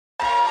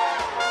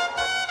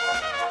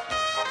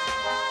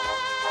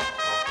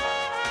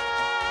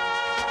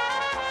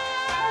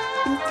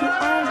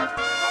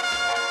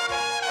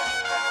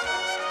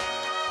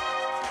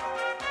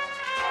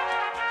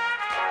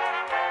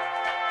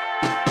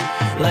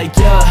Like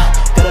yeah,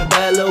 got a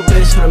bad little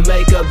bitch with her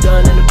makeup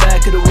done in the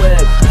back of the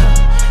whip.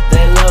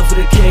 They in love with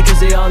the kid cause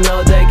they all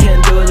know they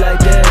can't do it like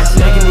this.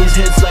 Making these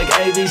hits like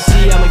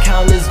ABC, I'ma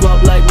count this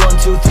guap like 1,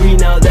 2, 3.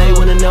 Now they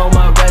wanna know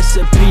my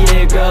recipe.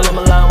 Hey girl, I'm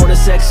aligned with a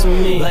sex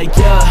with me. Like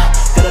yeah,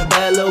 got a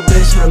bad little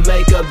bitch with her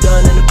makeup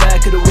done in the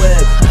back of the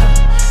whip.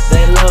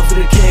 They in love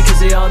with the kid cause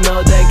they all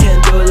know they can't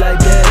do it like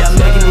this. Yeah, I'm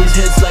making these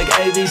hits like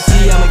ABC,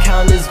 I'ma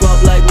count this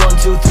guap like 1,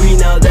 2, 3.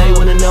 Now they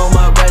wanna know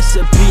my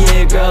recipe.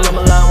 Hey girl, I'm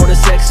aligned with a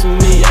sex with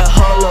me. Yeah,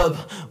 hold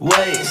up,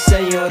 wait,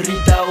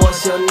 señorita,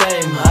 what's your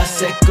name? I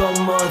said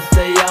como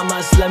te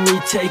llamas, let me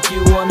take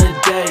you on a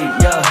date.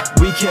 Yeah,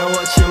 we can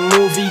watch a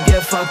movie,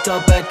 get fucked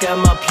up back at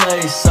my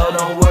place. So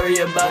don't worry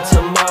about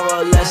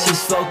tomorrow, let's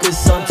just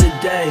focus on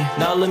today.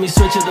 Now let me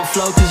switch up the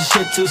flow cause the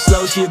shit too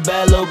slow. She a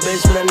bad little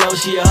bitch but I know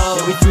she a hoe.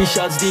 Yeah, we 3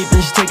 shots deep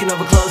and she taking off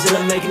her clothes and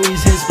I'm making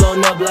these hits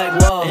blowing up like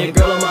whoa. And your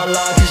girl on my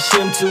line cause she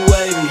am too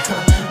wavy.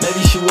 Maybe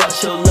you should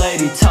watch your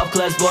lady. Top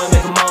class boy,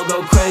 make them all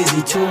go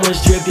crazy. Too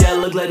much drip, yeah, I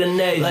look like a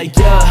Navy. Like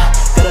yeah,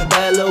 got a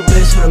bad little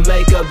bitch with her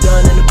makeup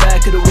done in the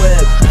back of the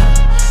whip.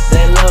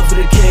 They in love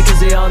with the kid cause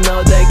they all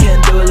know they can't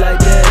do it like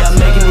this. Yeah, I'm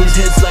making these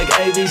hits like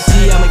ABC,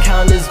 I'ma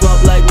count this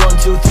guap like 1,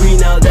 2, 3.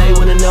 Now they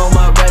wanna know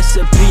my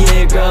recipe.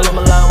 Hey girl, I'm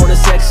aligned with a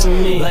sex with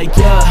me. Like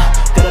yeah,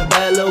 got a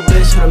bad little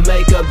bitch with her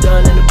makeup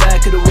done in the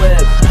back of the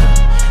whip.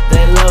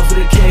 They in love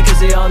with the kid cause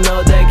they all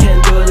know they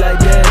can't do it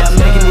like this. Yeah, I'm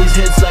making these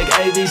hits like